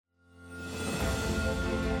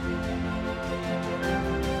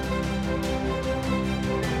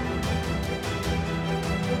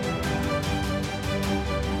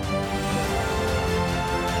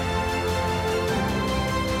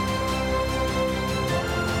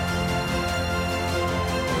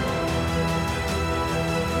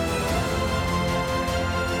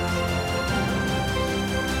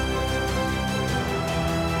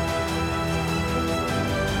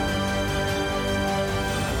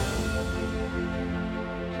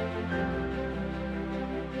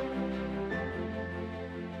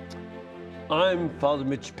I'm Father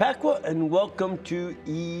Mitch, and welcome to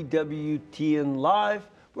EWTN Live,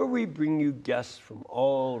 where we bring you guests from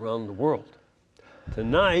all around the world.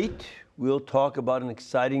 Tonight, we'll talk about an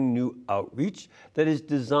exciting new outreach that is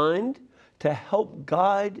designed to help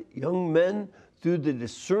guide young men through the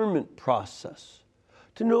discernment process,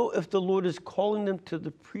 to know if the Lord is calling them to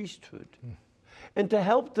the priesthood, and to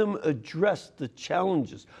help them address the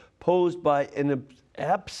challenges posed by an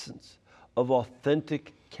absence of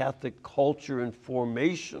authentic Catholic culture and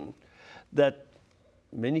formation that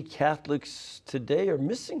many Catholics today are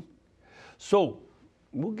missing. So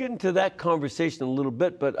we'll get into that conversation in a little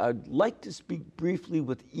bit, but I'd like to speak briefly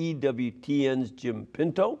with EWTN's Jim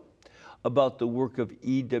Pinto about the work of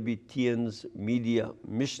EWTN's media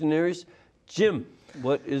missionaries. Jim,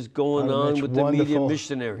 what is going on with the media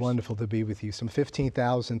missionaries? Wonderful to be with you. Some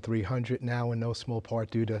 15,300 now, in no small part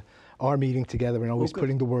due to our meeting together and always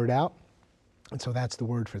putting the word out. And so that's the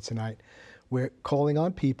word for tonight. We're calling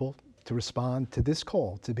on people to respond to this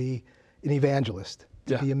call, to be an evangelist,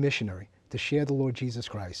 to be a missionary, to share the Lord Jesus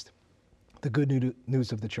Christ, the good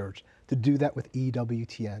news of the church, to do that with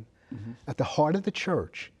EWTN. At the heart of the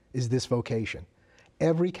church is this vocation.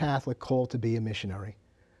 Every Catholic called to be a missionary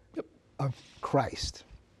of Christ,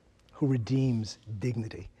 who redeems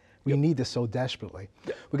dignity. We need this so desperately.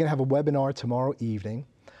 We're going to have a webinar tomorrow evening,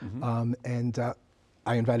 and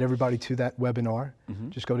I invite everybody to that webinar.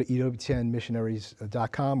 Just go to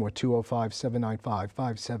EWTNmissionaries.com or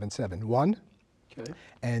 205-795-5771.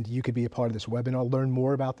 And you could be a part of this webinar, learn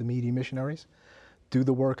more about the media missionaries, do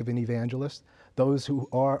the work of an evangelist. Those who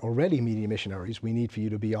are already media missionaries, we need for you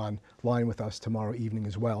to be online with us tomorrow evening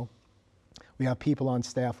as well. We have people on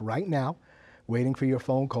staff right now waiting for your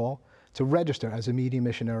phone call to register as a media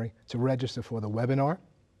missionary, to register for the webinar.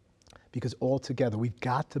 Because altogether, we've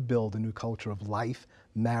got to build a new culture of life,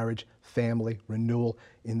 marriage, family, renewal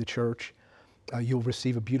in the church. You'll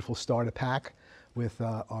receive a beautiful starter pack with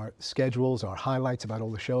our schedules, our highlights about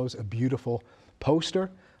all the shows, a beautiful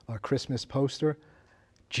poster, our Christmas poster,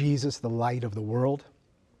 Jesus, the light of the world,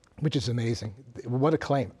 which is amazing. What a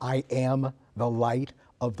claim. I am the light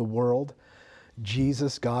of the world.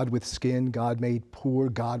 Jesus, God with skin, God made poor,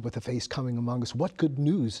 God with a face coming among us. What good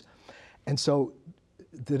news. And so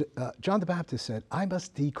John the Baptist said, I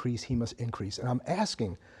must decrease, he must increase. And I'm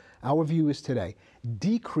asking our viewers today,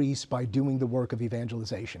 decrease by doing the work of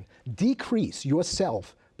evangelization. Decrease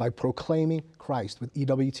yourself by proclaiming Christ with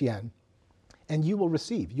EWTN, and you will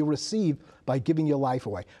receive. You'll receive by giving your life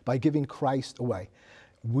away, by giving Christ away.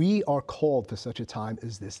 We are called for such a time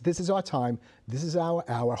as this. This is our time. This is our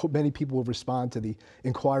hour. I hope many people will respond to the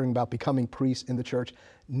inquiring about becoming priests in the church.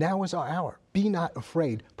 Now is our hour. Be not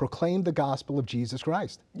afraid. Proclaim the gospel of Jesus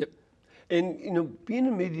Christ. And, you know, being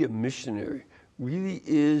a media missionary really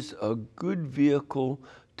is a good vehicle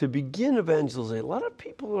to begin evangelization. A lot of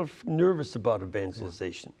people are nervous about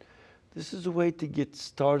evangelization. This is a way to get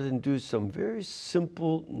started and do some very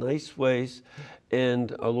simple, nice ways,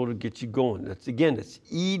 and our Lord will get you going. That's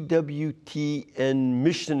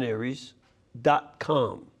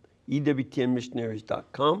EWTNmissionaries.com,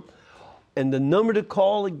 EWTNmissionaries.com. And the number to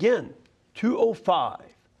call again,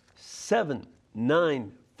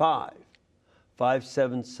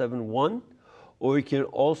 205-795-5771, or you can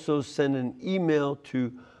also send an email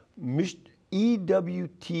to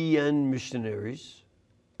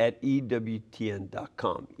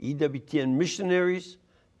EWTNmissionaries@EWTN.com.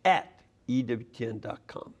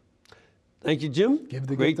 EWTNmissionaries@EWTN.com. Thank you, Jim.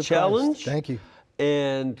 Great challenge. Thank you.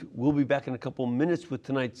 And we'll be back in a couple minutes with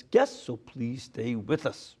tonight's guest, so please stay with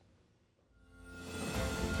us.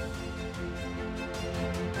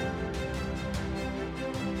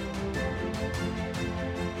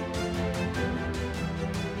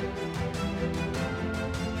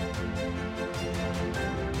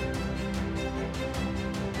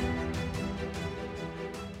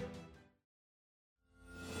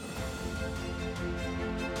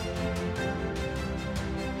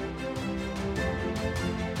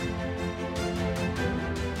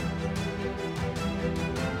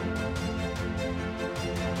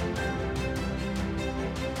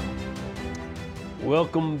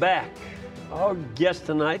 Welcome back. Our guest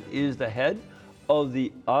tonight is the head of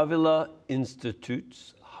the Avila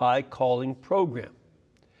Institute's High Calling Program.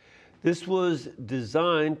 This was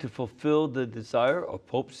designed to fulfill the desire of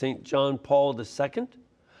Pope St. John Paul II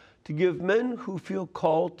to give men who feel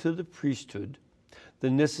called to the priesthood the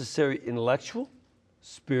necessary intellectual,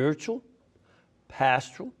 spiritual,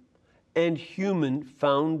 pastoral, and human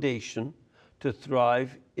foundation to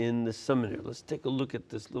thrive in the seminary. Let's take a look at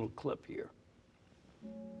this little clip here.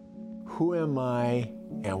 Who am I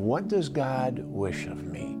and what does God wish of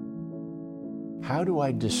me? How do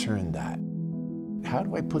I discern that? how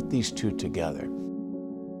do I put these two together?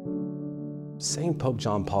 Saint Pope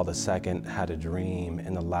John Paul II had a dream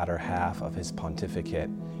in the latter half of his pontificate.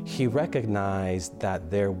 He recognized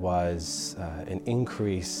that there was an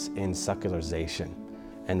increase in secularization,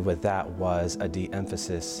 and with that was a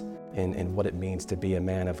de-emphasis in what it means to be a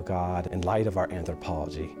man of God in light of our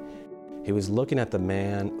anthropology. He was looking at the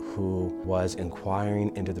man who was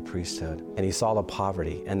inquiring into the priesthood, and he saw the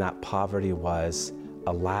poverty, and that poverty was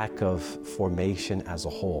a lack of formation as a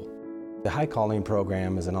whole. The High Calling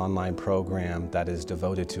program is an online program that is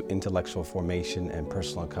devoted to intellectual formation and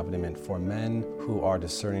personal accompaniment for men who are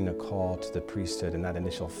discerning a call to the priesthood in that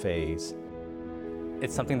initial phase.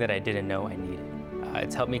 It's something that I didn't know I needed.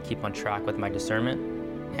 It's helped me keep on track with my discernment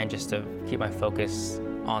and just to keep my focus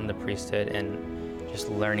on the priesthood and just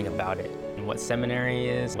learning about it and what seminary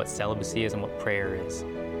is, what celibacy is, and what prayer is.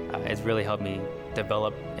 It's really helped me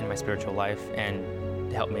develop in my spiritual life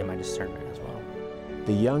and help me in my discernment as well.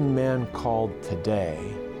 The young man called today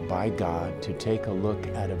by God to take a look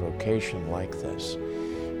at a vocation like this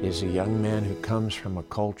is a young man who comes from a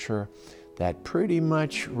culture that pretty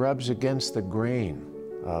much rubs against the grain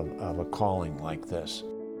of a calling like this.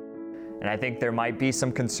 And I think there might be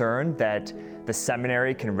some concern that the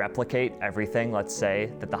seminary can replicate everything, let's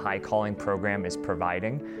say, that the High Calling program is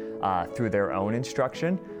providing through their own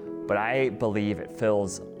instruction. But I believe it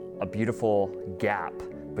fills a beautiful gap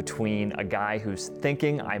between a guy who's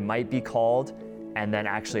thinking I might be called and then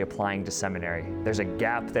actually applying to seminary. There's a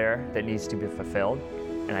gap there that needs to be fulfilled,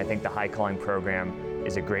 and I think the High Calling program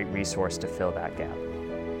is a great resource to fill that gap.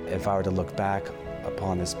 If I were to look back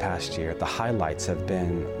upon this past year, the highlights have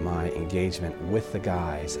been my engagement with the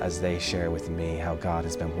guys as they share with me how God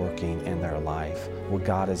has been working in their life, what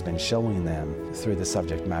God has been showing them through the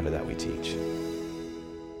subject matter that we teach.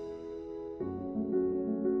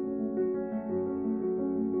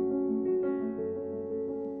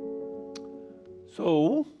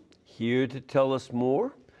 So, here to tell us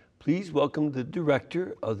more, please welcome the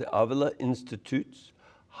director of the Avila Institute's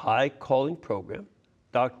High Calling Program,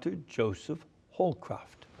 Dr. Joseph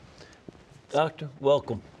Hollcraft. Doctor,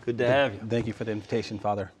 welcome. Good to have you. Thank you for the invitation,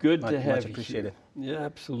 Father. Good to have much you. appreciated. Yeah,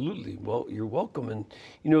 absolutely. Well, you're welcome. And,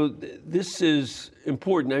 you know, this is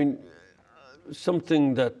important. I mean,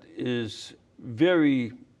 something that is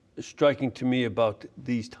very striking to me about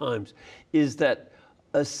these times is that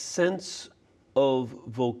a sense of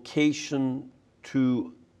vocation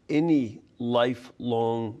to any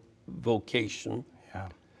lifelong vocation,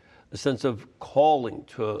 a sense of calling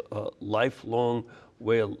to a lifelong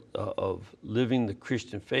way of living the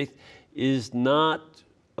Christian faith is not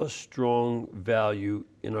a strong value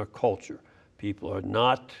in our culture. People are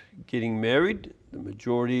not getting married. The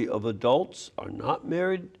majority of adults are not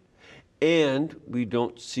married. And we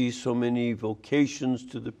don't see so many vocations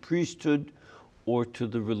to the priesthood or to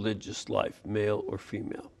the religious life, male or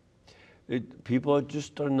female. People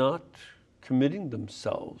are not committing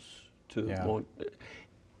themselves to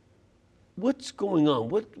What's going on?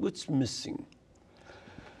 What's missing?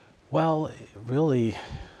 Well, really,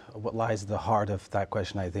 what lies at the heart of that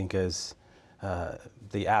question, I think, is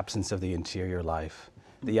the absence of the interior life,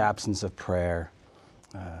 the absence of prayer,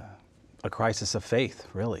 a crisis of faith,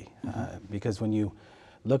 really. Because when you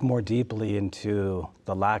look more deeply into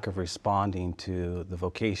the lack of responding to the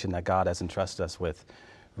vocation that God has entrusted us with,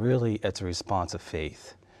 really it's a response of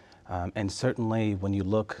faith. And certainly when you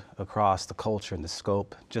look across the culture and the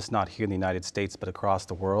scope, just not here in the United States, but across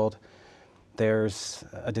the world, there's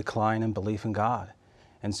a decline in belief in God.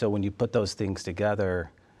 And so when you put those things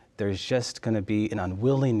together, there's just going to be an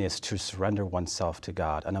unwillingness to surrender oneself to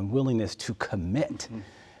God, an unwillingness to commit.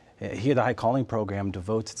 Here the High Calling program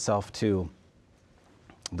devotes itself to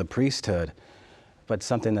the priesthood, but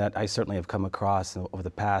something that I certainly have come across over the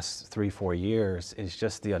past 3-4 years is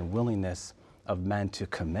just the unwillingness of men to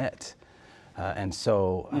commit. And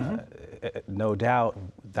so no doubt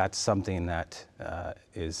that's something that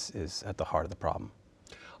is at the heart of the problem.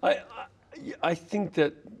 I think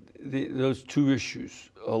that those two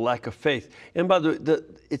issues, a lack of faith, and by the way,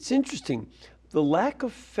 it's interesting, the lack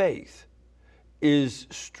of faith is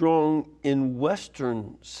strong in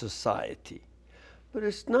Western society, but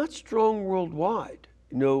it's not strong worldwide.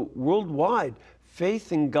 You know, worldwide,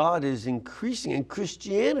 faith in God is increasing, and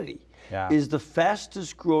Christianity is the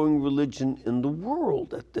fastest growing religion in the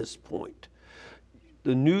world at this point.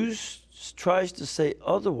 The news tries to say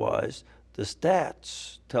otherwise. The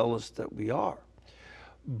stats tell us that we are.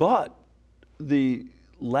 But the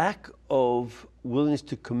lack of willingness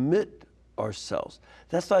to commit ourselves,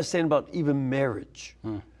 that's what I was saying about even marriage.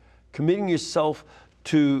 Committing yourself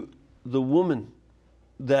to the woman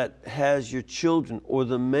that has your children, or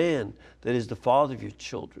the man that is the father of your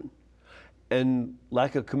children, and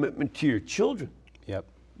lack of commitment to your children. Yep.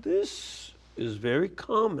 This is very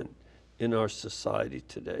common in our society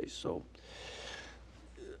today. So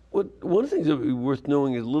one of the things that would be worth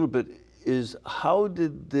knowing a little bit is, how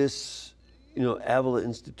did this, Avila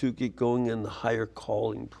Institute get going in the higher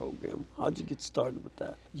calling program? How did you get started with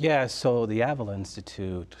that? Yeah, so the Avila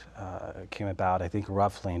Institute came about, I think,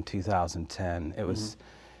 roughly in 2010. It was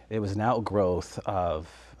an outgrowth of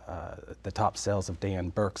the top sales of Dan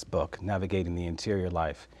Burke's book, Navigating the Interior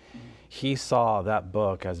Life. He saw that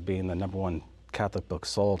book as being the #1 Catholic book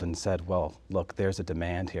sold and said, well, look, there's a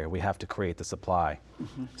demand here. We have to create the supply.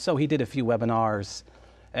 So he did a few webinars,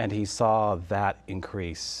 and he saw that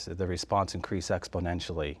increase, the response increase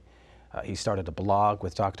exponentially. He started a blog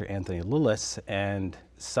with Dr. Anthony Lillis, and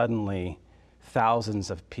suddenly thousands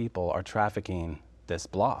of people are trafficking this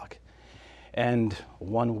blog. And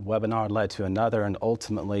one webinar led to another, and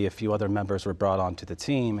ultimately a few other members were brought onto the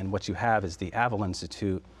team. And what you have is the Avila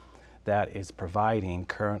Institute that is providing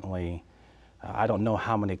currently, I don't know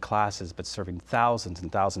how many classes, but serving thousands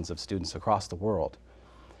and thousands of students across the world.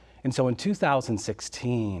 And so in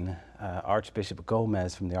 2016, Archbishop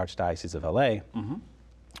Gomez from the Archdiocese of LA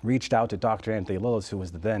reached out to Dr. Anthony Lillis, who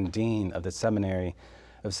was the then dean of the seminary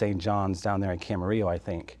of St. John's down there in Camarillo, I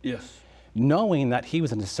think. Yes. Knowing that he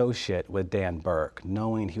was an associate with Dan Burke,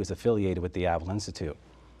 knowing he was affiliated with the Avila Institute.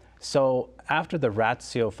 So after the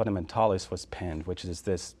Ratio Fundamentalis was penned, which is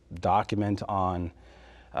this document on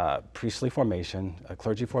priestly formation,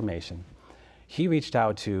 clergy formation, he reached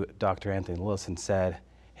out to Dr. Anthony Lillis and said,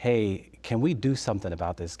 hey, can we do something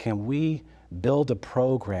about this? Can we build a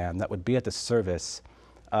program that would be at the service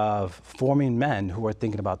of forming men who are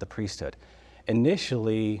thinking about the priesthood?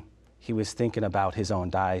 Initially, he was thinking about his own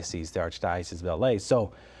diocese, the Archdiocese of LA.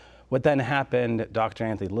 So what then happened, Dr.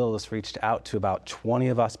 Anthony Lillis reached out to about 20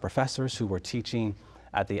 of us professors who were teaching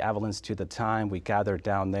at the Avila Institute at the time. We gathered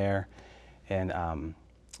down there in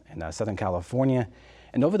Southern California.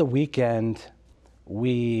 And over the weekend,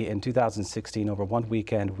 in 2016, over one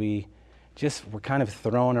weekend, we just were kind of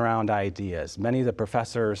throwing around ideas. Many of the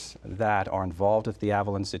professors that are involved with the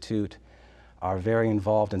Avila Institute are very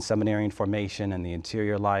involved in seminary formation and the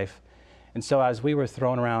interior life. And so as we were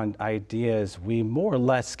throwing around ideas, we more or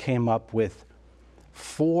less came up with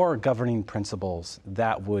 4 governing principles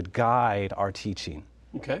that would guide our teaching.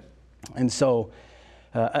 Okay. And so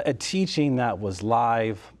a teaching that was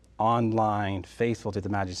live, online, faithful to the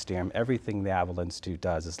magisterium. Everything the Avila Institute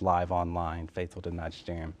does is live, online, faithful to the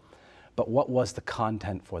magisterium. But what was the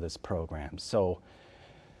content for this program? So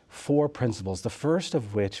 4 principles, the first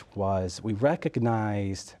of which was we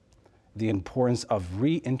recognized the importance of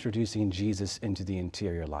reintroducing Jesus into the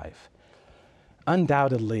interior life.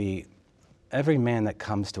 Undoubtedly, every man that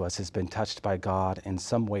comes to us has been touched by God in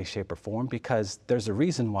some way, shape, or form, because there's a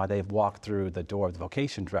reason why they've walked through the door of the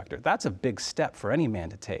vocation director. That's a big step for any man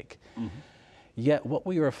to take. Yet what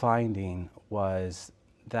we were finding was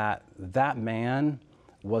that that man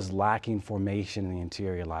was lacking formation in the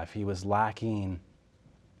interior life. He was lacking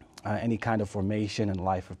any kind of formation in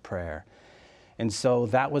life of prayer. And so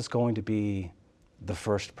that was going to be the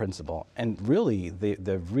first principle. And really,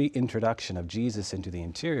 the reintroduction of Jesus into the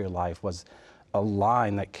interior life was a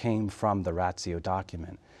line that came from the Ratio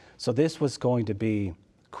document. So this was going to be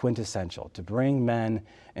quintessential, to bring men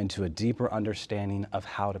into a deeper understanding of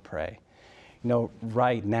how to pray.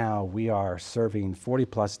 Right now, we are serving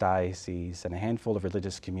 40+ dioceses and a handful of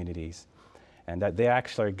religious communities, and that they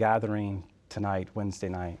actually are gathering tonight, Wednesday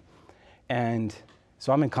night. And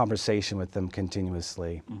so I'm in conversation with them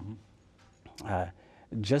continuously.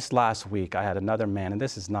 Just last week, I had another man, and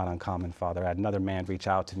this is not uncommon, Father, I had another man reach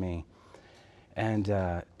out to me, and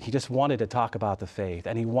he just wanted to talk about the faith,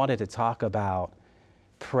 and he wanted to talk about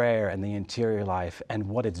prayer and the interior life and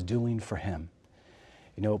what it's doing for him.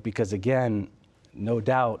 Because again, no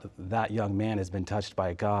doubt that young man has been touched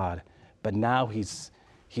by God, but now he's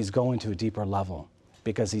going to a deeper level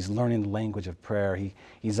because he's learning the language of prayer.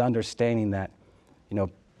 He's understanding that,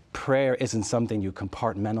 prayer isn't something you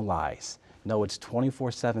compartmentalize. No, it's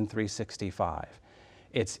 24/7, 365.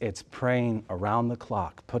 It's praying around the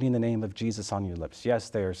clock, putting the name of Jesus on your lips. Yes,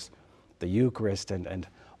 there's the Eucharist and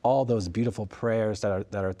all those beautiful prayers that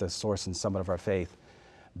are at the source and summit of our faith,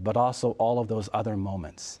 but also all of those other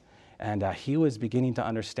moments. And he was beginning to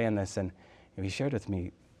understand this, and he shared with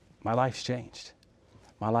me, my life's changed.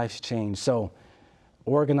 My life's changed. So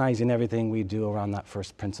organizing everything we do around that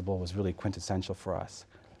first principle was really quintessential for us.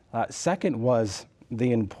 Second was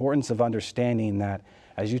the importance of understanding that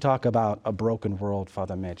as you talk about a broken world,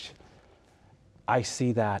 Father Mitch, I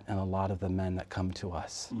see that in a lot of the men that come to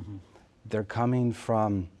us. They're coming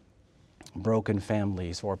from broken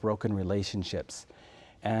families or broken relationships,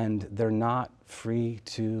 and they're not free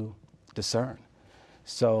to discern.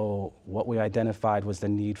 So what we identified was the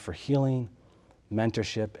need for healing,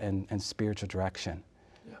 mentorship, and spiritual direction.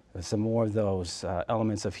 Some more of those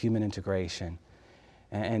elements of human integration.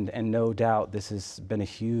 And no doubt this has been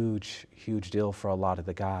a huge, huge deal for a lot of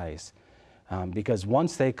the guys. Because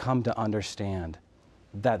once they come to understand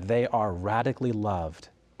that they are radically loved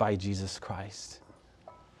by Jesus Christ,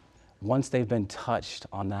 once they've been touched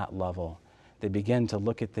on that level, they begin to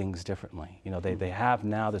look at things differently. You know, they have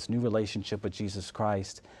now this new relationship with Jesus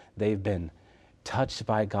Christ. They've been touched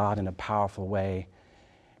by God in a powerful way,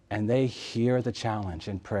 and they hear the challenge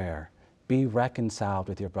in prayer. Be reconciled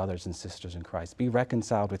with your brothers and sisters in Christ. Be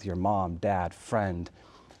reconciled with your mom, dad, friend,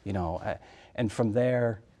 you know, and from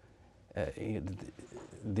there,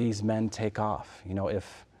 these men take off. You know,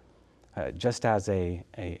 if just as a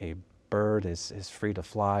bird is free to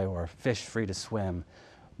fly or a fish free to swim,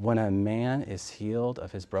 when a man is healed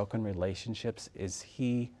of his broken relationships, is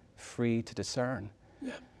he free to discern?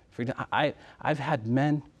 Yeah. I've had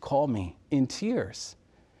men call me in tears,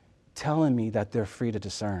 telling me that they're free to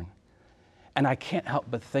discern. And I can't help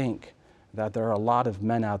but think that there are a lot of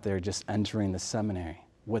men out there just entering the seminary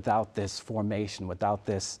without this formation, without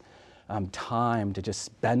this time to just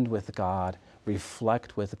spend with God,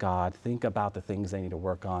 reflect with God, think about the things they need to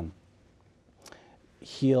work on,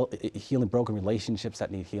 healing broken relationships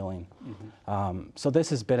that need healing. So this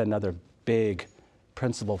has been another big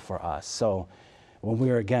principle for us. So when we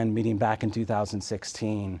were again meeting back in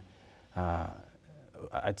 2016,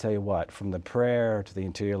 I tell you what, from the prayer to the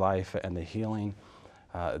interior life and the healing,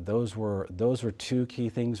 those were two key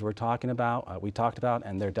things we talked about,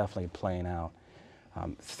 and they're definitely playing out.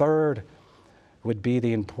 Third would be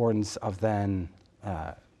the importance of then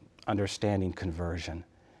understanding conversion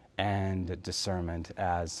and discernment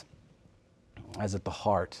as at the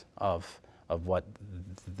heart of what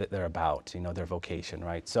they're about, you know, their vocation,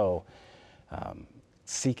 right? So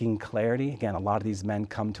seeking clarity, again, a lot of these men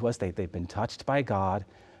come to us, they've been touched by God,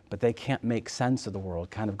 but they can't make sense of the world,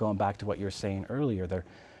 kind of going back to what you were saying earlier.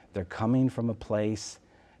 They're coming from a place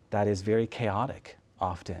that is very chaotic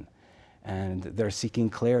often, and they're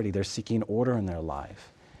seeking clarity, they're seeking order in their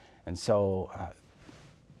life. And so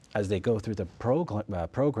as they go through the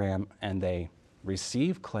program and they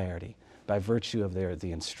receive clarity by virtue of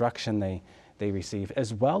the instruction they receive,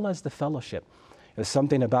 as well as the fellowship. There's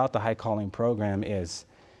something about the High Calling program is,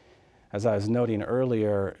 as I was noting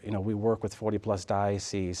earlier, you know, we work with 40 plus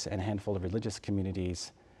dioceses and a handful of religious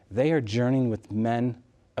communities. They are journeying with men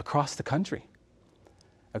across the country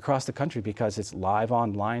because it's live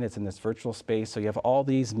online, it's in this virtual space. So you have all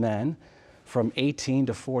these men from 18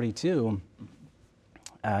 to 42,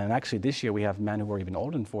 and actually this year we have men who are even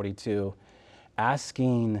older than 42,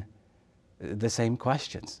 asking the same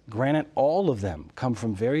questions. Granted, all of them come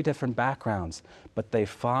from very different backgrounds, but they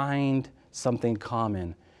find something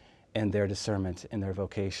common in their discernment, in their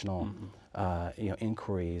vocational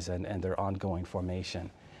inquiries and their ongoing formation.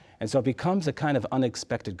 And so it becomes a kind of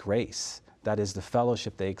unexpected grace that is the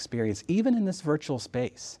fellowship they experience, even in this virtual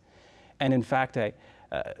space. And in fact, a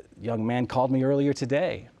young man called me earlier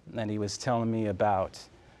today, and he was telling me about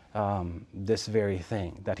this very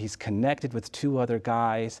thing, that he's connected with two other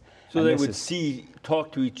guys. So they would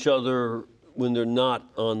talk to each other when they're not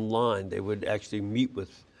online. They would actually meet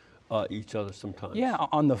with each other sometimes. Yeah,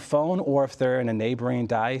 on the phone, or if they're in a neighboring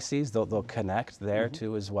diocese, they'll connect there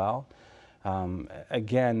too as well.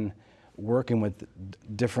 Again, working with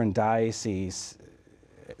different dioceses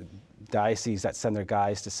that send their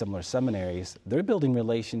guys to similar seminaries, they're building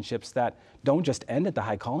relationships that don't just end at the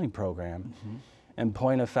High Calling program. In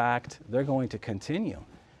point of fact, they're going to continue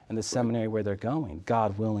in the seminary where they're going,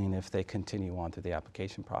 God willing, if they continue on through the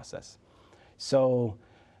application process. So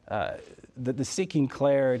the seeking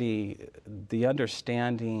clarity, the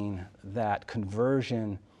understanding that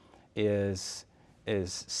conversion is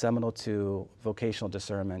seminal to vocational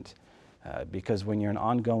discernment, because when you're in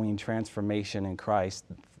ongoing transformation in Christ,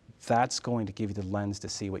 that's going to give you the lens to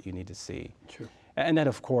see what you need to see. Sure. And then,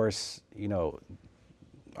 of course, you know,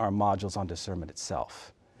 our modules on discernment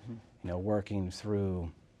itself, you know, working through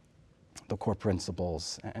the core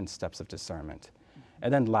principles and steps of discernment.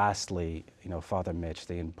 And then lastly, you know, Father Mitch,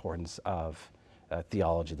 the importance of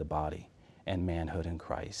theology of the body and manhood in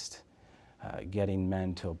Christ, getting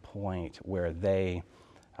men to a point where they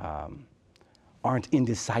aren't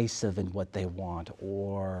indecisive in what they want,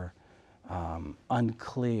 or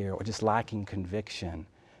unclear, or just lacking conviction.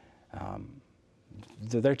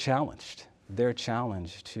 They're challenged. They're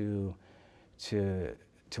challenged to to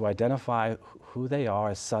identify who they are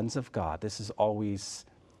as sons of God. This is always,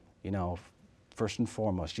 first and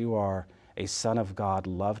foremost, you are a son of God,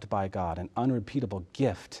 loved by God, an unrepeatable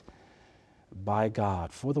gift by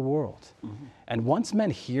God for the world. Mm-hmm. And once men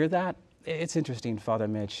hear that, it's interesting, Father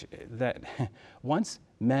Mitch, that once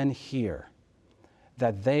men hear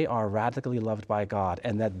that they are radically loved by God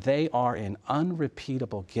and that they are an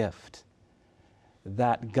unrepeatable gift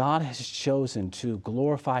that God has chosen to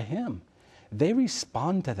glorify Him, they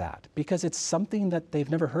respond to that because it's something that they've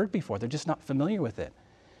never heard before. They're just not familiar with it.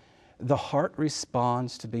 The heart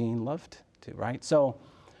responds to being loved to, right? So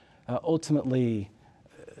ultimately,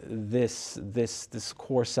 this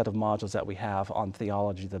core set of modules that we have on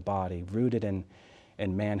theology of the body, rooted in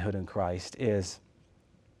manhood in Christ, is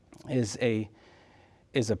a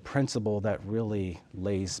principle that really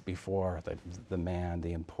lays before the man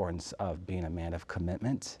the importance of being a man of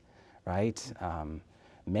commitment, right?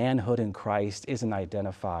 Manhood in Christ isn't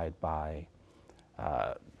identified by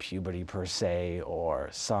puberty per se or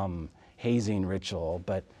some hazing ritual,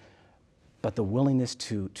 but the willingness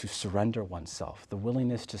to surrender oneself, the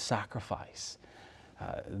willingness to sacrifice.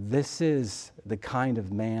 This is the kind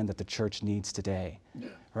of man that the church needs today,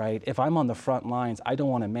 right? If I'm on the front lines, I don't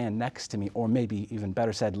want a man next to me, or maybe even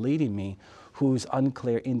better said, leading me, who's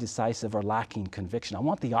unclear, indecisive, or lacking conviction. I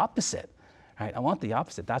want the opposite, right? I want the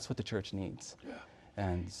opposite. That's what the church needs. Yeah.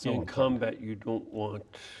 And so in combat, you don't want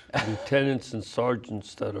lieutenants and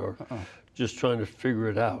sergeants that are just trying to figure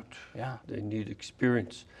it out. Yeah. They need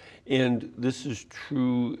experience. And this is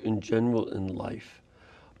true in general in life.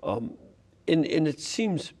 And it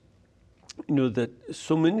seems, that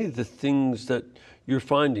so many of the things that you're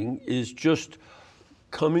finding is just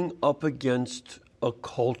coming up against a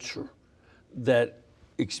culture that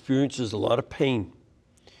experiences a lot of pain.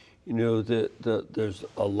 There's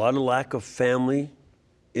a lot of lack of family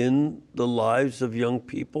in the lives of young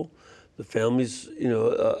people. The families,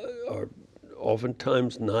 are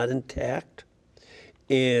oftentimes not intact.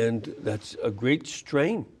 And that's a great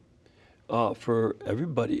strain for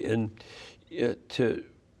everybody. And to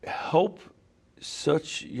help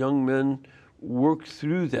such young men work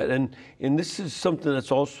through that. And this is something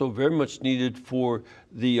that's also very much needed for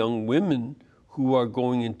the young women who are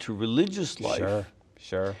going into religious life.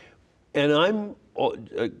 Sure. And I'm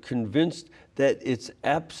convinced that it's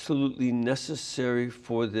absolutely necessary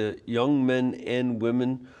for the young men and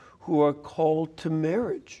women who are called to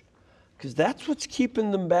marriage, because that's what's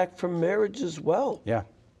keeping them back from marriage as well. Yeah.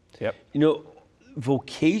 Yep.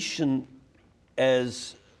 Vocation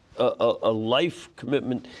as a life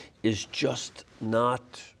commitment is just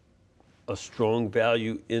not a strong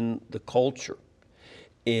value in the culture.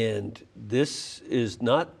 And this is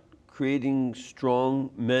not creating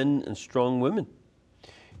strong men and strong women.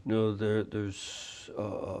 There's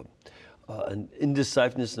an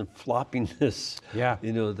indecisiveness and floppiness,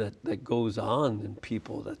 that goes on in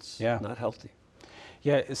people that's not healthy.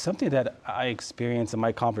 Yeah, it's something that I experience in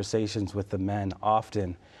my conversations with the men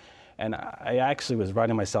often. And I actually was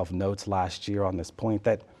writing myself notes last year on this point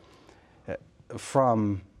that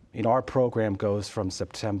from, our program goes from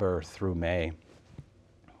September through May.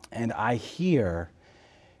 And I hear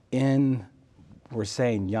we're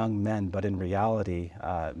saying young men, but in reality,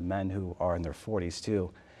 men who are in their 40s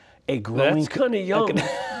too, a growing... That's kind of young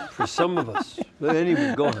for some of us. But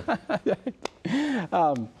anyway, go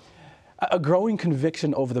on. A growing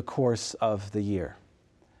conviction over the course of the year,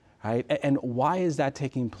 right? And why is that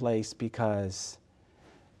taking place? Because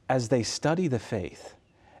as they study the faith,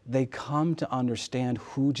 they come to understand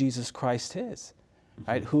who Jesus Christ is,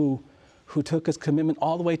 right? Who took his commitment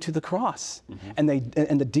all the way to the cross. Mm-hmm.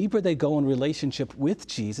 And the deeper they go in relationship with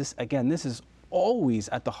Jesus, again, this is always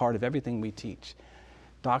at the heart of everything we teach.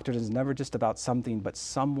 Doctrine is never just about something, but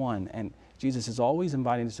someone, and Jesus is always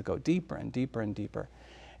inviting us to go deeper and deeper and deeper.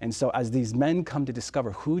 And so as these men come to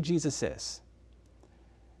discover who Jesus is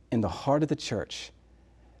in the heart of the church,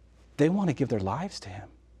 they want to give their lives to him.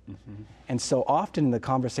 Mm-hmm. And so often in the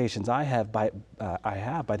conversations I have by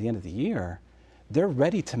the end of the year, they're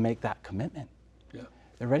ready to make that commitment. Yeah.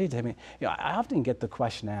 They're ready to make, I often get the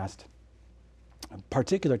question asked,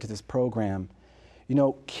 particular to this program,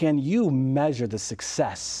 can you measure the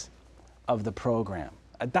success of the program?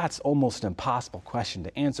 That's almost an impossible question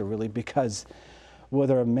to answer, really, because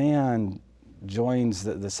whether a man joins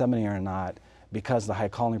the seminary or not, because of the high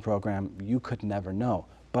calling program, you could never know.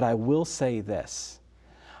 But I will say this.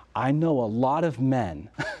 I know a lot of men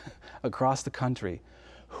across the country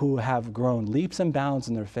who have grown leaps and bounds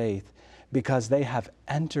in their faith because they have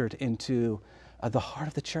entered into the heart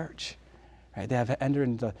of the church. Right? They have entered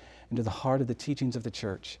into the heart of the teachings of the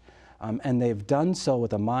church. And they've done so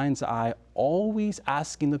with a mind's eye, always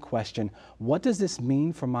asking the question, what does this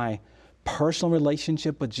mean for my personal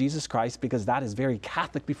relationship with Jesus Christ? Because that is very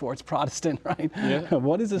Catholic before it's Protestant, right? Yeah.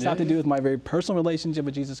 What does this have to do with my very personal relationship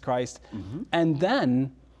with Jesus Christ? And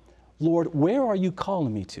then, Lord, where are you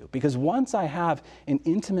calling me to? Because once I have an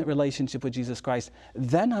intimate relationship with Jesus Christ,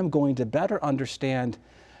 then I'm going to better understand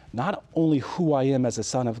not only who I am as a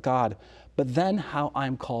son of God, but then how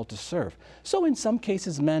I'm called to serve. So in some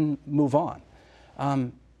cases, men move on.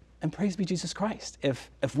 And praise be Jesus Christ. If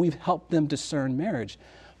we've helped them discern marriage,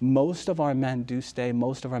 most of our men do stay,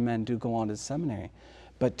 most of our men do go on to the seminary.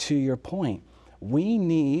 But to your point, we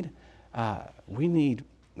need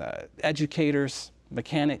educators,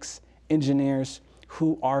 mechanics, engineers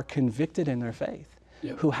who are convicted in their faith,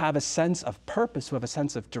 who have a sense of purpose, who have a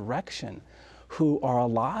sense of direction, who are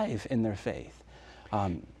alive in their faith.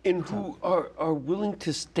 And who are willing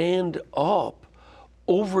to stand up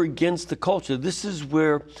over against the culture. This is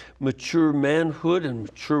where mature manhood and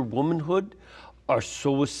mature womanhood are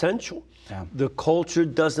so essential. Yeah. The culture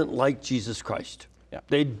doesn't like Jesus Christ. Yeah.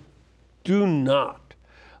 They do not.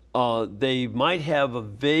 They might have a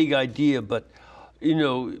vague idea, but, you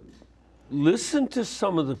know, listen to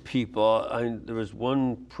some of the people. There was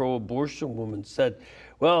one pro-abortion woman said,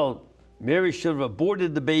 well, Mary should have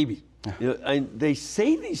aborted the baby. You know, and they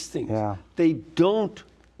say these things. Yeah. They don't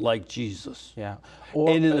like Jesus. Yeah.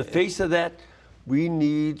 And in the face of that, we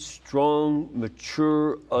need strong,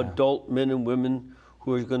 mature adult men and women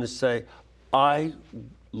who are going to say, I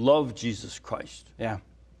love Jesus Christ. Yeah.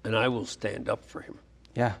 And I will stand up for him.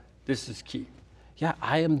 Yeah. This is key. Yeah,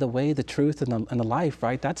 I am the way, the truth, and the life,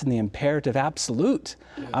 right? That's in the imperative absolute.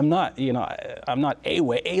 Yeah. I'm not a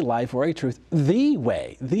way, a life, or a truth. The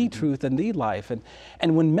way, the truth, and the life.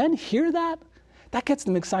 And when men hear that, that gets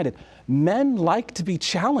them excited. Men like to be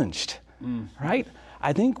challenged, right?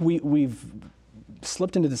 I think we've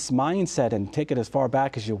slipped into this mindset and take it as far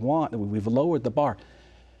back as you want. We've lowered the bar.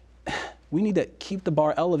 We need to keep the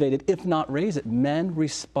bar elevated, if not raise it. Men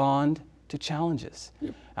respond to challenges.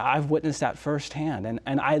 Yep. I've witnessed that firsthand.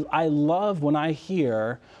 And I love when I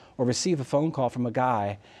hear or receive a phone call from a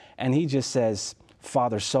guy and he just says,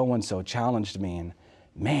 Father so-and-so challenged me, and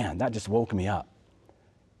man, that just woke me up.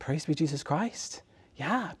 Praise be Jesus Christ.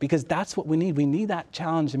 Yeah, because that's what we need. We need that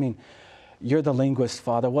challenge. I mean, you're the linguist,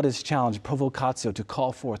 Father. What is challenge? Provocatio, to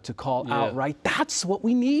call forth, to call out, right? That's what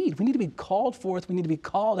we need. We need to be called forth. We need to be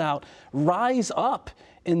called out. Rise up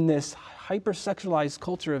in this hypersexualized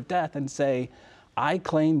culture of death and say, I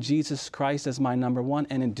claim Jesus Christ as my number one.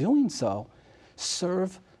 And in doing so,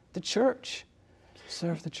 serve the church.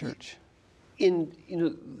 Serve the church.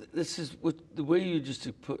 This is what the way you just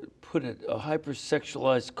put it, a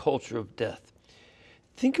hypersexualized culture of death.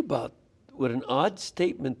 Think about what an odd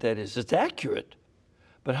statement that is. It's accurate,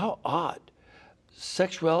 but how odd.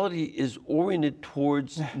 Sexuality is oriented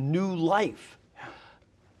towards new life.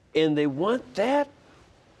 And they want that,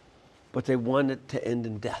 but they want it to end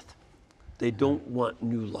in death. They don't want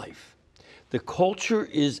new life. The culture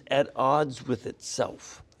is at odds with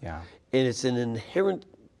itself. Yeah. And it's an inherent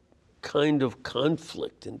kind of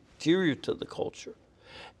conflict interior to the culture.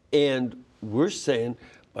 And we're saying,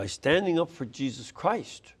 by standing up for Jesus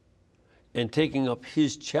Christ and taking up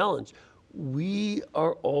his challenge, we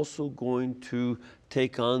are also going to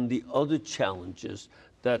take on the other challenges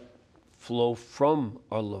that flow from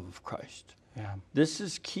our love of Christ. Yeah. This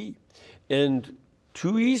is key. And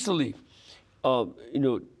too easily,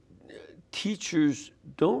 teachers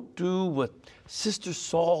don't do what Sister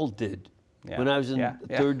Saul did when I was in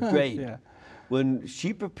third grade. When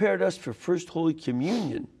she prepared us for First Holy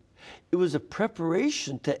Communion, it was a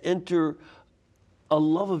preparation to enter a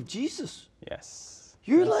love of Jesus. Yes.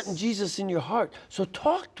 You're letting Jesus in your heart, so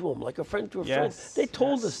talk to him like a friend to a friend. They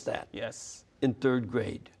told us that in third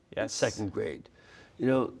grade, second grade.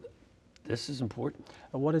 This is important.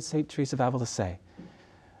 What did St. Teresa of Avila say?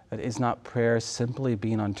 That is not prayer simply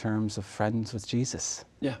being on terms of friends with Jesus.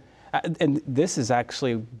 Yeah. And this is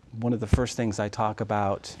actually one of the first things I talk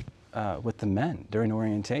about with the men during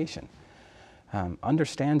orientation.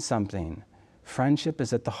 Understand something. Friendship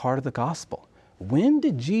is at the heart of the gospel. When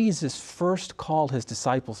did Jesus first call his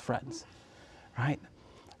disciples friends?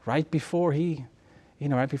 Right before he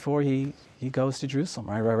goes to Jerusalem,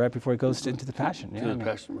 right before he goes into the Passion.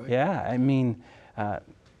 Passion, right? Yeah, I mean.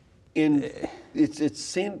 It's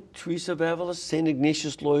St. Teresa of Avila, St.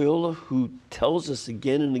 Ignatius Loyola, who tells us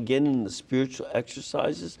again and again in the spiritual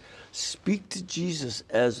exercises, speak to Jesus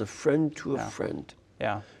as a friend to a friend.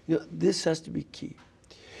 Yeah. This has to be key.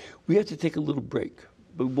 We have to take a little break,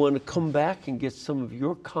 but we want to come back and get some of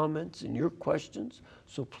your comments and your questions,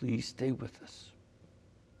 so please stay with us.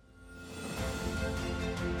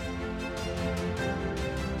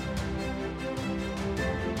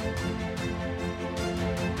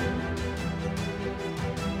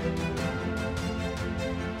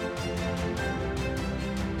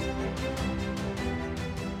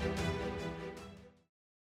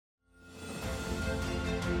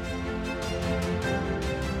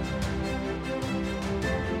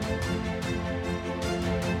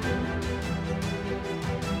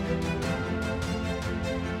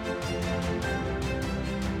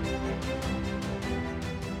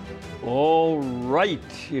 All right.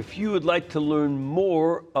 If you would like to learn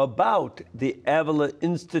more about the Avila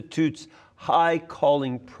Institute's High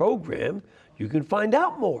Calling program, you can find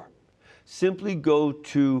out more. Simply go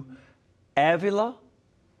to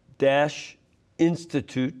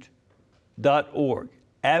avila-institute.org.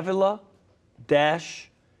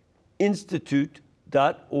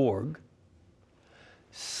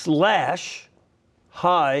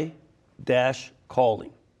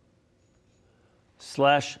 avila-institute.org/high-calling.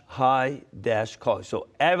 /high-calling. So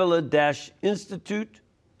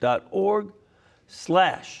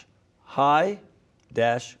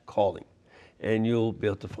avila-institute.org/high-calling. And you'll be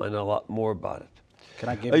able to find out a lot more about it. Can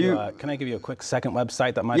I give you a quick second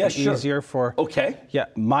website that might be sure. easier for? Okay. Yeah,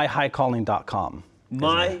 myhighcalling.com.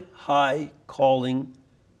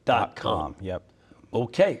 myhighcalling.com. Yep.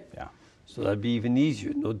 Okay. Yeah. So that'd be even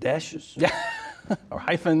easier. No dashes. Yeah. Or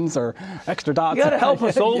hyphens or extra dots. You got to help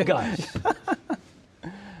us old guys.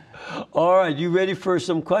 All right, you ready for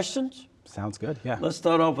some questions? Sounds good, yeah. Let's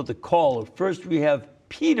start off with the caller. First, we have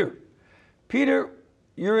Peter. Peter,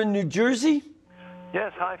 you're in New Jersey?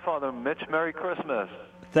 Yes, hi, Father Mitch. Merry Christmas.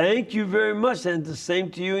 Thank you very much, and the same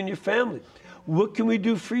to you and your family. What can we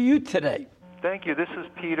do for you today? Thank you. This is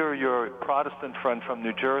Peter, your Protestant friend from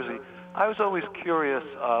New Jersey. I was always curious,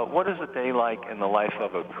 what is a day like in the life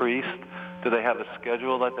of a priest? Do they have a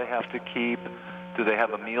schedule that they have to keep? Do they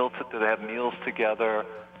have do they have meals together?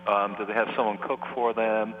 Do they have someone cook for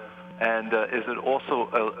them? And is it also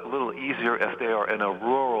a little easier if they are in a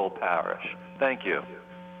rural parish? Thank you.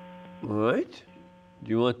 All right. Do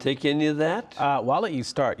you want to take any of that? Well, I'll let you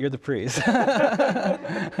start. You're the priest.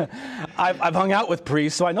 I've hung out with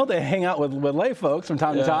priests, so I know they hang out with lay folks from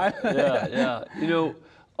time to time. Yeah. You know,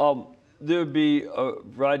 there'd be a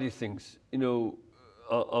variety of things. You know,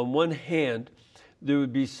 on one hand, there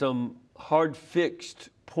would be some hard fixed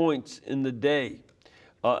points in the day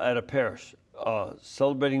at a parish,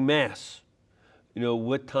 celebrating Mass. You know,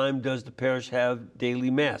 what time does the parish have daily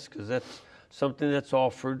Mass? Because that's something that's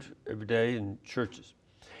offered every day in churches.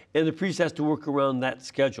 And the priest has to work around that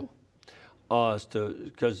schedule.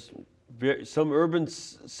 Because some urban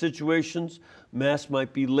situations, Mass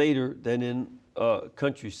might be later than in a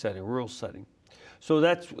country setting, rural setting. So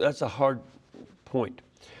that's a hard point.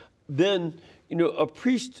 Then, you know, a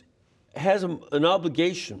priest has an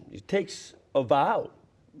obligation. He takes a vow,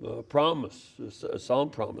 a promise, a solemn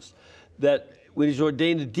promise, that when he's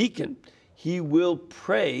ordained a deacon, he will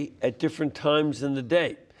pray at different times in the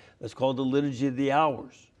day. That's called the Liturgy of the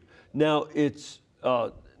Hours. Now, it's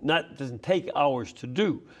doesn't take hours to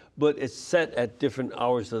do, but it's set at different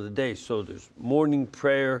hours of the day. So there's morning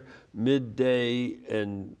prayer, midday,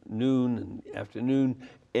 and noon, and afternoon,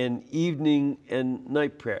 and evening and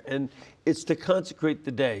night prayer. And it's to consecrate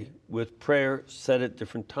the day with prayer set at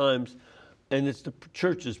different times, and it's the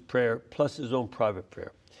church's prayer plus his own private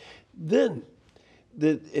prayer. Then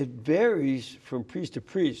it varies from priest to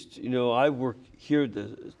priest. You know, I work here at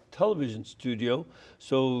the television studio,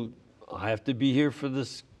 so I have to be here for the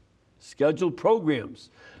scheduled programs.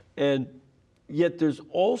 And yet there's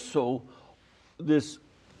also this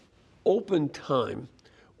open time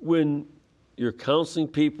when you're counseling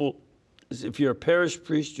people. If you're a parish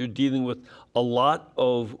priest, you're dealing with a lot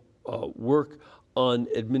of work on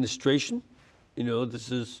administration. You know,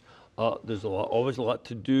 there's always a lot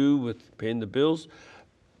to do with paying the bills.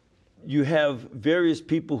 You have various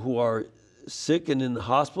people who are sick and in the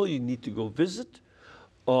hospital you need to go visit,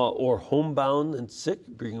 or homebound and sick,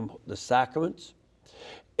 bring them the sacraments.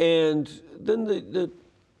 And then the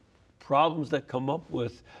problems that come up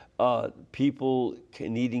with people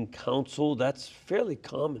needing counsel, that's fairly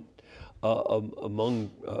common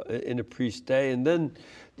in a priest's day. And then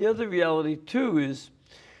the other reality too is,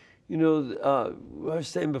 you know, I was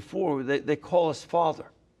saying before, they call us Father.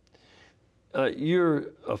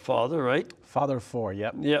 You're a father, right? Father of four,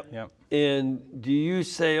 yep. And do you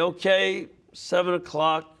say, okay, 7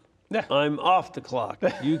 o'clock, yeah, I'm off the clock.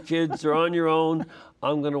 You kids are on your own.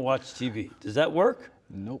 I'm going to watch TV. Does that work?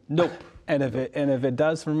 Nope. And if it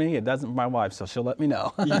does for me, it doesn't for my wife, so she'll let me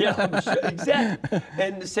know. Yeah, I'm sure, exactly.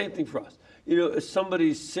 And the same thing for us. You know, if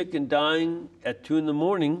somebody's sick and dying at 2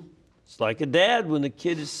 a.m, it's like a dad when the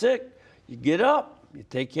kid is sick. You get up, you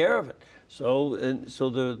take care of it. So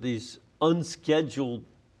there are these unscheduled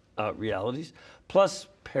realities, plus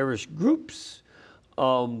parish groups.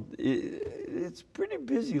 It's pretty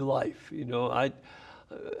busy life, you know.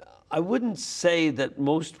 I wouldn't say that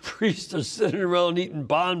most priests are sitting around eating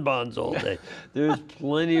bonbons all day. There's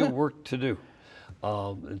plenty of work to do.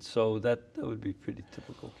 And so that would be pretty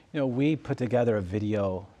typical. You know, we put together a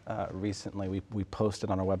video recently. We posted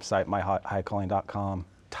on our website, myhighcalling.com,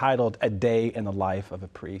 titled A Day in the Life of a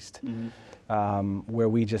Priest, where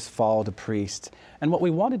we just followed a priest. And what we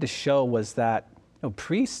wanted to show was that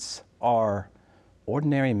priests are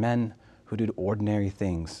ordinary men who do ordinary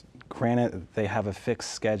things. Granted, they have a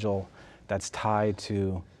fixed schedule that's tied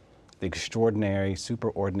to the extraordinary,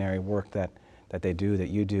 superordinary work that they do, that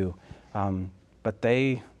you do. But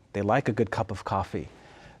they like a good cup of coffee.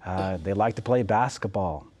 They like to play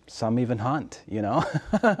basketball. Some even hunt,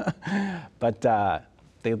 But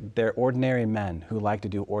they're ordinary men who like to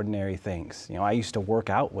do ordinary things. I used to work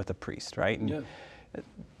out with a priest, right? And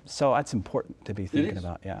so that's important to be thinking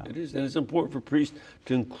about. Yeah, it is, and it's important for priests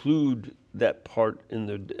to include that part in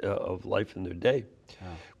their of life in their day,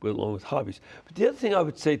 along with hobbies. But the other thing I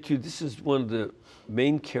would say too, this is one of the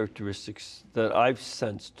main characteristics that I've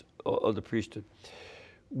sensed of the priesthood.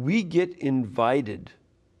 We get invited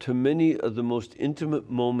to many of the most intimate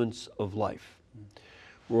moments of life.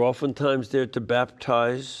 We're oftentimes there to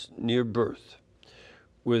baptize near birth.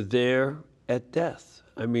 We're there at death.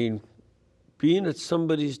 I mean, being at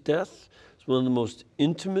somebody's death is one of the most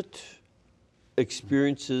intimate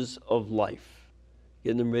experiences of life,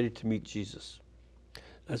 getting them ready to meet Jesus.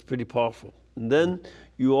 That's pretty powerful. And then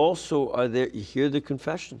you also are there, you hear the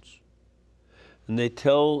confessions, and they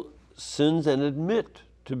tell sins and admit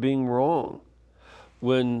to being wrong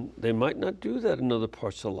when they might not do that in other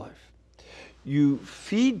parts of life. You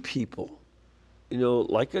feed people,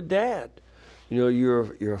 like a dad.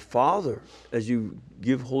 You're a father as you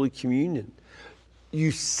give Holy Communion.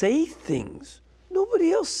 You say things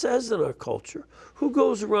nobody else says in our culture. Who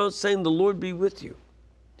goes around saying, the Lord be with you?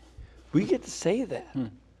 We get to say that,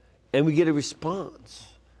 and we get a response.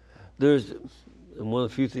 And one of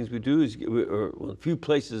the few things we do is, or one of the few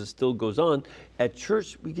places it still goes on, at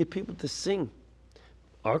church, we get people to sing.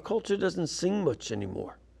 Our culture doesn't sing much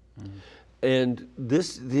anymore. And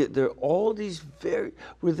there are all these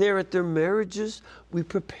we're there at their marriages, we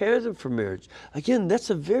prepare them for marriage. Again, that's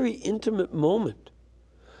a very intimate moment,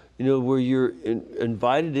 where you're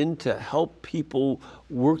invited in to help people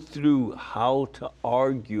work through how to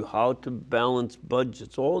argue, how to balance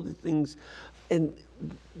budgets, all the things. And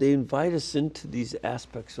they invite us into these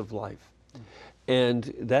aspects of life.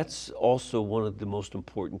 And that's also one of the most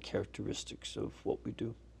important characteristics of what we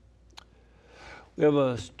do. We have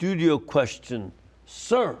a studio question.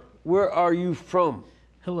 Sir, where are you from?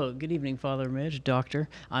 Hello, good evening, Father Mitch, Doctor.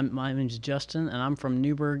 My name is Justin, and I'm from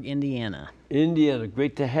Newburgh, Indiana. Indiana,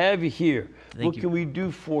 great to have you here. Thank what you. Can we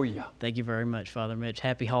do for you? Thank you very much, Father Mitch.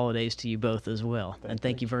 Happy holidays to you both as well.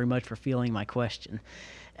 Thank you very much for fielding my question.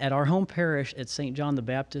 At our home parish at St. John the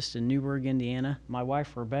Baptist in Newburgh, Indiana, my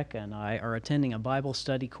wife Rebecca and I are attending a Bible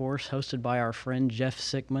study course hosted by our friend Jeff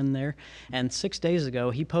Sickman there. And 6 days ago,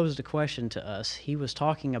 he posed a question to us. He was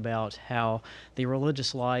talking about how the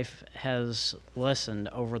religious life has lessened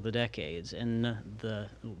over the decades in the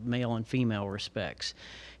male and female respects.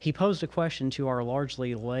 He posed a question to our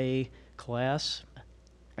largely lay class,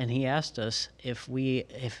 and he asked us if we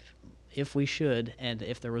should, and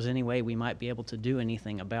if there was any way we might be able to do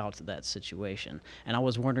anything about that situation. And I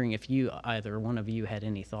was wondering if either one of you had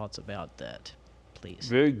any thoughts about that, please.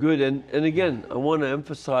 Very good. And again, I want to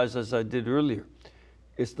emphasize, as I did earlier,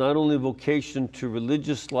 it's not only a vocation to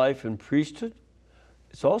religious life and priesthood,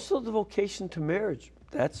 it's also the vocation to marriage.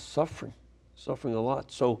 That's suffering a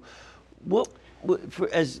lot. So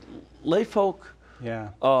as lay folk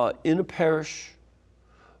in a parish,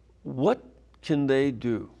 what can they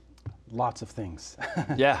do? Lots of things.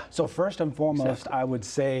 Yeah. So first and foremost, I would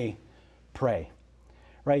say pray,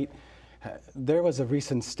 right? There was a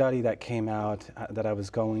recent study that came out that I was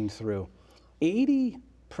going through. 80%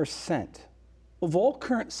 of all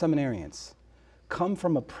current seminarians come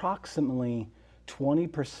from approximately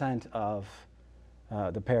 20% of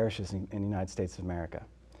the parishes in the United States of America.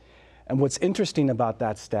 And what's interesting about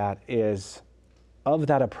that stat is, of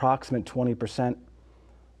that approximate 20%,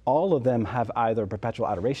 all of them have either perpetual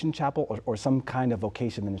adoration chapel or some kind of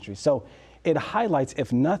vocation ministry. So it highlights,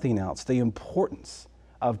 if nothing else, the importance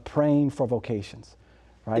of praying for vocations,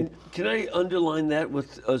 right? And can I underline that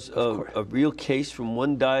with a real case from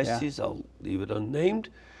one diocese? Yeah. I'll leave it unnamed.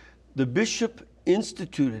 The bishop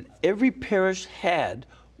instituted, every parish had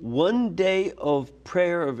 1 day of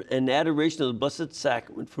prayer and adoration of the Blessed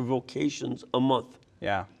Sacrament for vocations a month.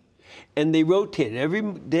 Yeah. And they rotated. Every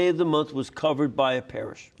day of the month was covered by a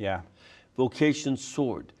parish. Yeah. Vocation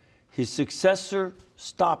soared. His successor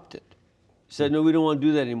stopped it. He said, no, we don't want to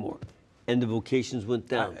do that anymore. And the vocations went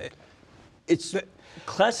down. It's a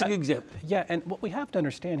classic example. Yeah, and what we have to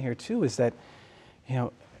understand here too is that,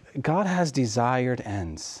 God has desired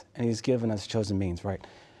ends, and He's given us chosen means, right?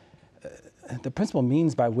 the principal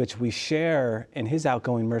means by which we share in his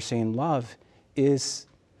outgoing mercy and love is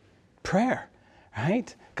prayer,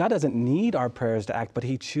 right? God doesn't need our prayers to act, but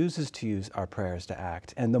he chooses to use our prayers to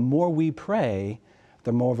act. And the more we pray,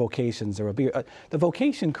 the more vocations there will be. The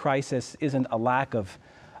vocation crisis isn't a lack of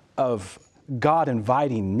God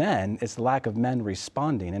inviting men, it's the lack of men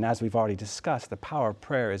responding. And as we've already discussed, the power of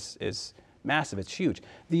prayer is massive, it's huge.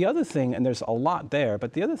 The other thing, and there's a lot there,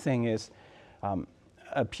 but the other thing is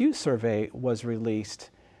a Pew survey was released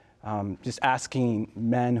just asking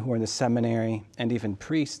men who are in the seminary and even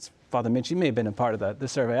priests. Father Mitch, you may have been a part of the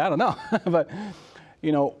survey, I don't know. But,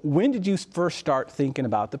 when did you first start thinking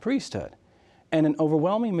about the priesthood? And an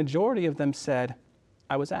overwhelming majority of them said,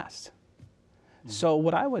 I was asked. So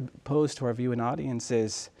what I would pose to our viewing audience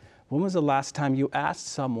is, when was the last time you asked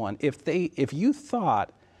someone, if you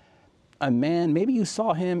thought a man, maybe you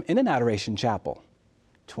saw him in an adoration chapel,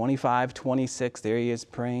 25, 26, there he is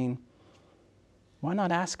praying, why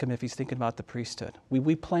not ask him if he's thinking about the priesthood?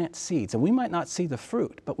 We plant seeds, and we might not see the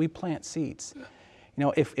fruit, but we plant seeds.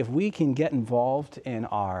 If we can get involved in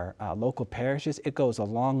our local parishes, it goes a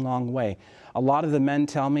long, long way. A lot of the men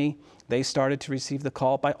tell me they started to receive the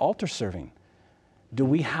call by altar serving. Do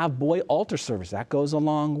we have boy altar service? That goes a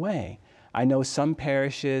long way. I know some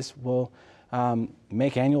parishes will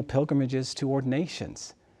make annual pilgrimages to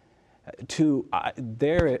ordinations.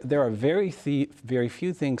 There are very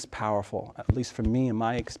few things powerful, at least for me in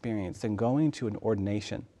my experience, than going to an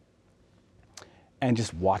ordination and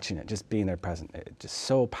just watching it, just being there present. It's just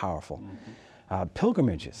so powerful. Mm-hmm.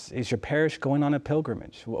 Pilgrimages. Is your parish going on a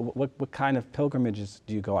pilgrimage? What kind of pilgrimages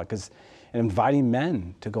do you go on? Because inviting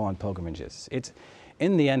men to go on pilgrimages. It's,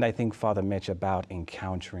 in the end, I think, Father Mitch, about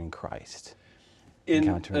encountering Christ. And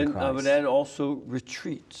I would add also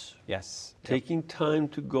retreats. Yes. Taking time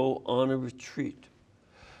to go on a retreat.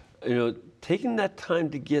 Taking that time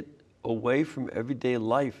to get away from everyday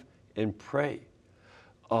life and pray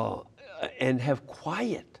and have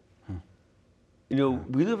quiet.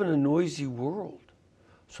 We live in a noisy world.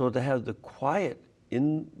 So to have the quiet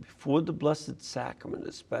before the Blessed Sacrament,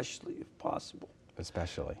 especially, if possible.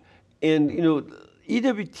 Especially. And,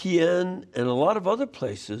 EWTN and a lot of other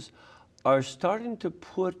places are starting to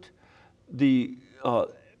put the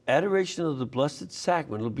adoration of the Blessed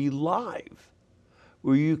Sacrament. It'll be live,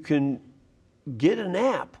 where you can get an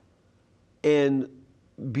app and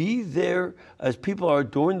be there as people are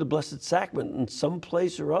adoring the Blessed Sacrament in some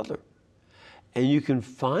place or other. And you can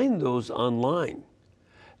find those online.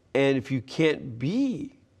 And if you can't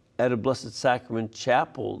be at a Blessed Sacrament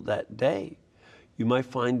chapel that day, you might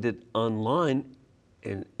find it online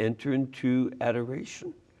and enter into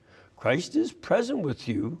adoration. Christ is present with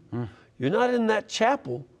you. You're not in that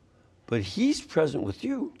chapel, but he's present with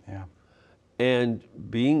you. Yeah. And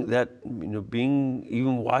being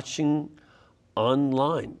even watching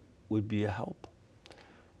online would be a help.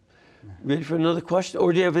 Ready for another question?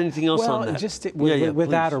 Or do you have anything else on that? Just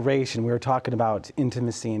with adoration, we were talking about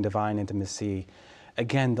intimacy and divine intimacy.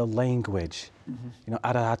 Again, the language,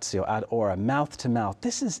 adoratio, ad ora, mouth to mouth.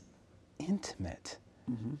 This is intimate,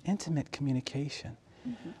 intimate communication.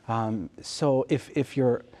 So if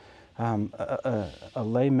you're a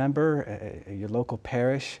lay member, your local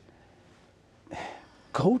parish,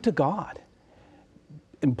 go to God.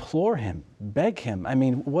 Implore him, beg him. I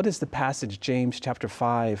mean, what is the passage, James chapter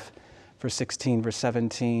 5, verse 16, verse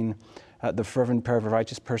 17? The fervent prayer of a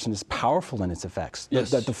righteous person is powerful in its effects.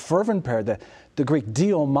 Yes. The fervent prayer, the Greek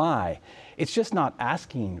diomai, it's just not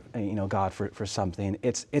asking God for something.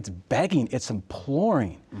 It's begging, it's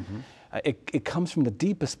imploring. It comes from the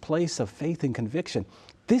deepest place of faith and conviction.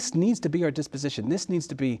 This needs to be our disposition. This needs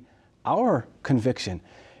to be our conviction.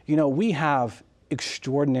 We have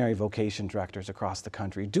extraordinary vocation directors across the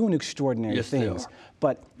country doing extraordinary things.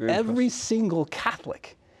 But every single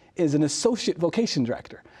Catholic is an associate vocation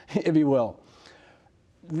director, if you will,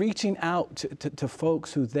 reaching out to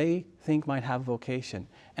folks who they think might have vocation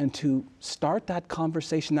and to start that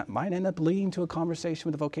conversation that might end up leading to a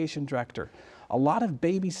conversation with a vocation director. A lot of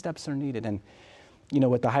baby steps are needed. And,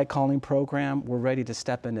 with the High Calling program, we're ready to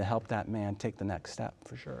step in to help that man take the next step,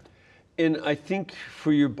 for sure. And I think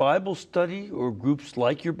for your Bible study or groups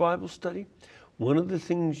like your Bible study, one of the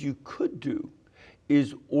things you could do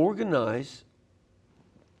is organize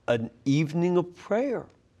an evening of prayer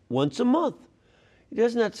once a month. It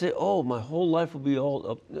doesn't have to say, oh, my whole life will be all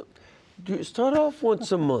up. No. Start off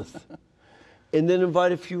once a month and then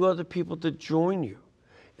invite a few other people to join you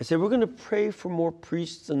and say, we're going to pray for more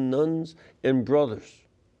priests and nuns and brothers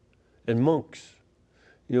and monks.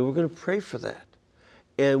 We're going to pray for that.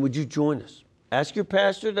 And would you join us? Ask your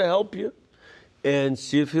pastor to help you and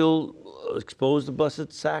see if he'll expose the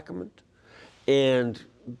Blessed Sacrament. and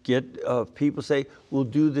get people say, we'll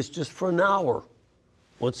do this just for an hour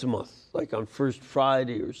once a month, like on first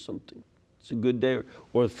Friday or something. It's a good day,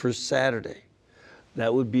 or the first Saturday.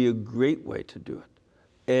 That would be a great way to do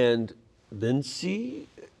it. And then see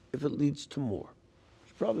if it leads to more.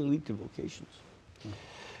 It probably lead to vocations.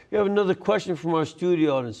 We have another question from our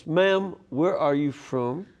studio audience. Ma'am, where are you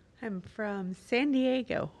from? I'm from San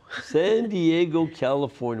Diego. San Diego,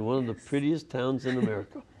 California, one of the prettiest towns in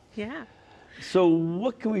America. Yeah. So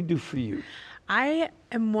what can we do for you? I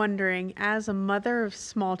am wondering, as a mother of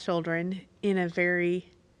small children in a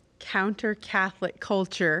very counter-Catholic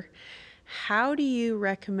culture, how do you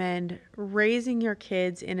recommend raising your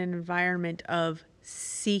kids in an environment of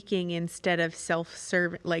seeking instead of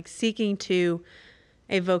self-serving, like seeking to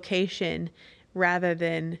a vocation rather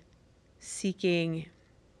than seeking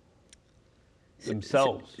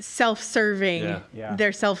themselves, self-serving,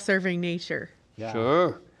 their self-serving nature?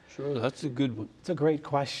 Yeah. Sure, that's a good one. It's a great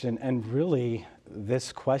question, and really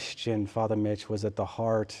this question, Father Mitch, was at the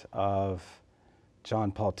heart of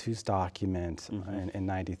John Paul II's document in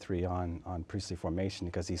 93 on priestly formation,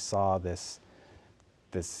 because he saw this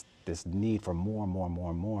need for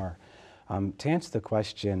more. To answer the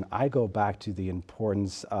question, I go back to the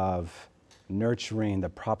importance of nurturing the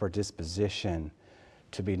proper disposition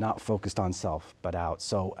to be not focused on self, but out.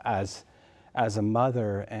 So as a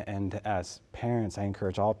mother and as parents, I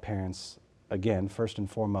encourage all parents, again, first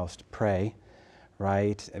and foremost, pray,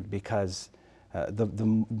 right? Because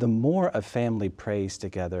the more a family prays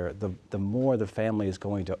together, the more the family is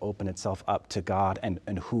going to open itself up to God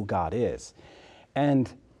and who God is.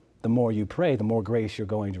 And the more you pray, the more grace you're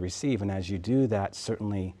going to receive. And as you do that,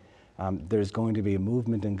 certainly there's going to be a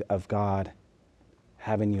movement of God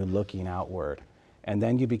having you looking outward. And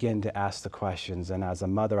then you begin to ask the questions. And as a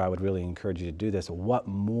mother, I would really encourage you to do this. What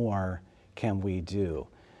more can we do?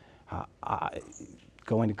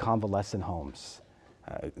 Going to convalescent homes.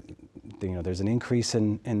 There's an increase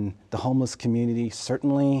in the homeless community,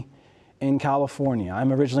 certainly in California.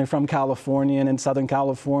 I'm originally from California, and in Southern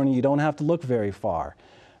California, you don't have to look very far.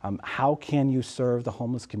 How can you serve the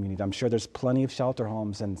homeless community? I'm sure there's plenty of shelter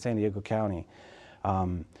homes in San Diego County.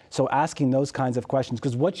 So asking those kinds of questions,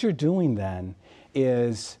 because what you're doing then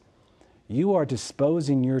is you are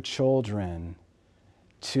disposing your children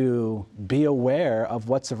to be aware of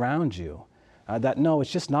what's around you. That no,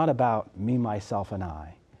 it's just not about me, myself, and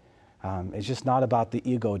I. It's just not about the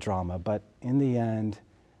ego drama, but in the end,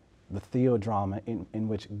 the theodrama in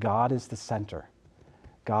which God is the center.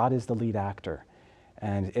 God is the lead actor.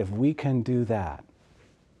 And if we can do that,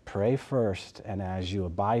 pray first, and as you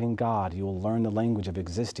abide in God, you will learn the language of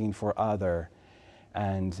existing for other.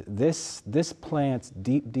 And this plants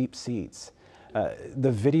deep, deep seeds.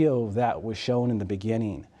 The video that was shown in the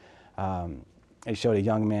beginning, it showed a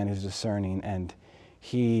young man who's discerning, and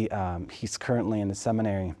he's currently in the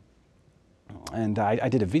seminary. And I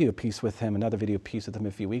did a video piece with him, another video piece with him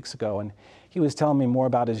a few weeks ago, and he was telling me more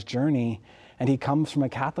about his journey. And he comes from a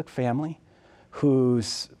Catholic family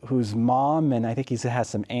whose mom, and I think he has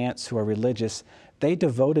some aunts who are religious, they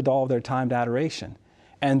devoted all of their time to adoration.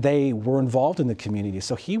 And they were involved in the community.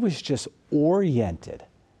 So he was just oriented,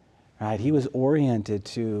 right? He was oriented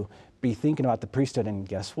to be thinking about the priesthood. And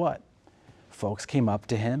guess what? Folks came up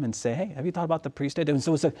to him and say, hey, have you thought about the priesthood? And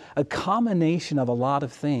so it was a combination of a lot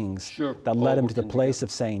of things that led him to the place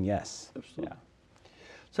of saying yes. Absolutely. Yeah.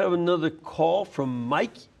 So I have another call from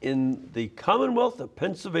Mike in the Commonwealth of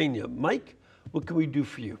Pennsylvania. Mike, what can we do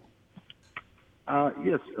for you?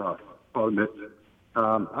 Yes, Father Mitch.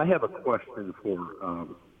 I have a question for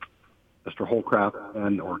Mr.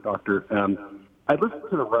 Hollcraft or Doctor. I listened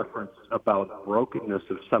to the reference about brokenness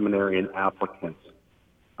of seminarian applicants,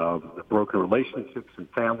 of the broken relationships and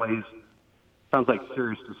families. Sounds like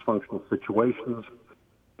serious dysfunctional situations,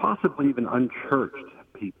 possibly even unchurched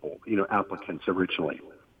people, applicants originally.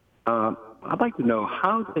 I'd like to know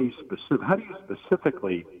how do you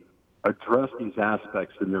specifically address these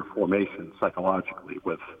aspects in their formation psychologically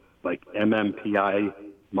with like MMPI,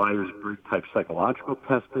 Myers-Briggs type psychological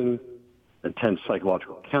testing, intense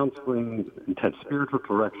psychological counseling, intense spiritual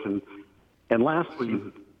direction, and lastly,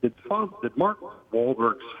 did Mark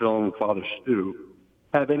Wahlberg's film Father Stu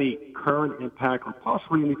have any current impact or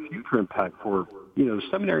possibly any future impact for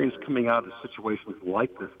seminarians coming out of situations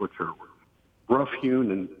like this, which are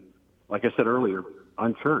rough-hewn and, like I said earlier,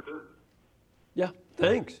 unchurched? Yeah,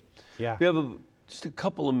 thanks. Yeah. We have just a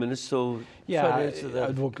couple of minutes, so try to answer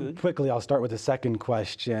that. Quickly, I'll start with the second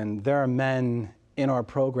question. There are men in our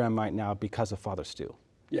program right now because of Father Stu.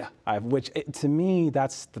 Yeah. Which, to me,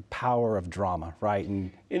 that's the power of drama, right?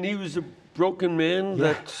 And he was a broken man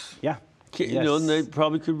that... Yeah. You know, and they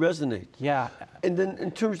probably could resonate. Yeah. And then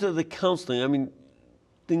in terms of the counseling, I mean,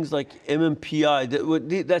 things like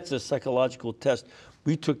MMPI, that's a psychological test.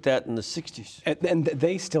 We took that in the 60s. And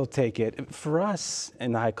they still take it. For us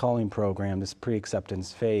in the High Calling program, this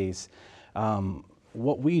pre-acceptance phase,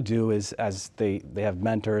 what we do is, as they have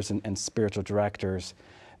mentors and spiritual directors,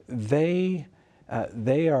 they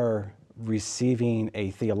are receiving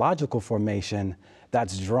a theological formation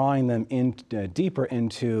that's drawing them in deeper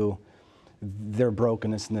into their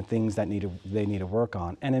brokenness and the things that they need to work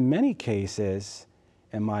on. And in many cases,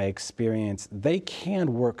 in my experience, they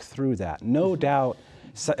can work through that. No doubt,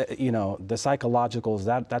 you know, the psychologicals,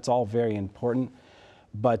 that's all very important.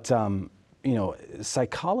 But, you know,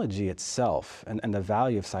 psychology itself and the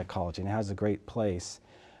value of psychology, and it has a great place,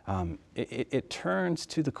 it turns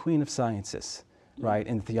to the queen of sciences, right,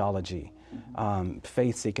 in theology,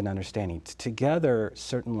 faith, seeking, understanding. Together,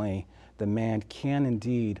 certainly, the man can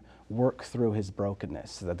indeed work through his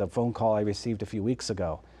brokenness. The phone call I received a few weeks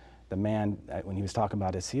ago, the man, when he was talking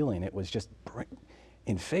about his healing, it was just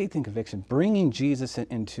in faith and conviction, bringing Jesus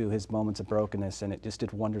into his moments of brokenness, and it just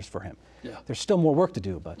did wonders for him. Yeah. There's still more work to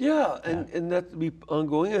do, but and that will be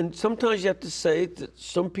ongoing. And sometimes you have to say that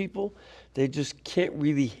some people, they just can't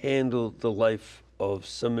really handle the life of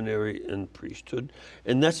seminary and priesthood,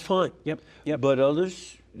 and that's fine. Yep. But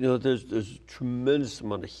others, you know, there's a tremendous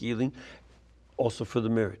amount of healing, also for the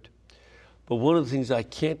married. But one of the things I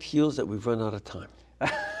can't heal is that we've run out of time.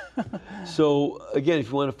 So again, if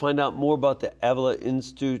you want to find out more about the Avila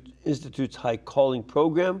Institute's High Calling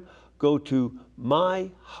program, go to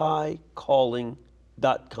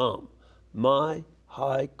myhighcalling.com.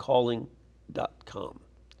 myhighcalling.com.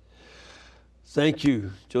 Thank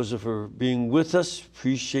you, Joseph, for being with us.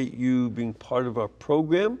 Appreciate you being part of our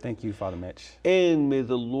program. Thank you, Father Mitch. And may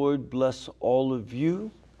the Lord bless all of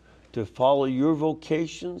you to follow your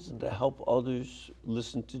vocations and to help others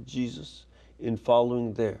listen to Jesus in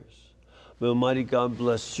following theirs. May Almighty God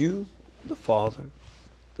bless you, the Father,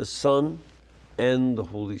 the Son, and the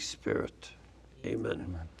Holy Spirit. Amen.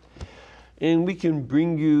 Amen. And we can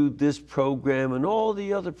bring you this program and all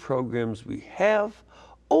the other programs we have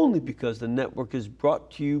only because the network is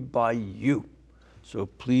brought to you by you. So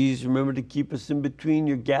please remember to keep us in between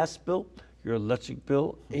your gas bill, your electric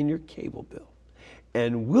bill, and your cable bill.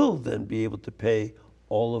 And we'll then be able to pay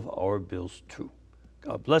all of our bills too.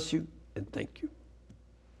 God bless you, and thank you.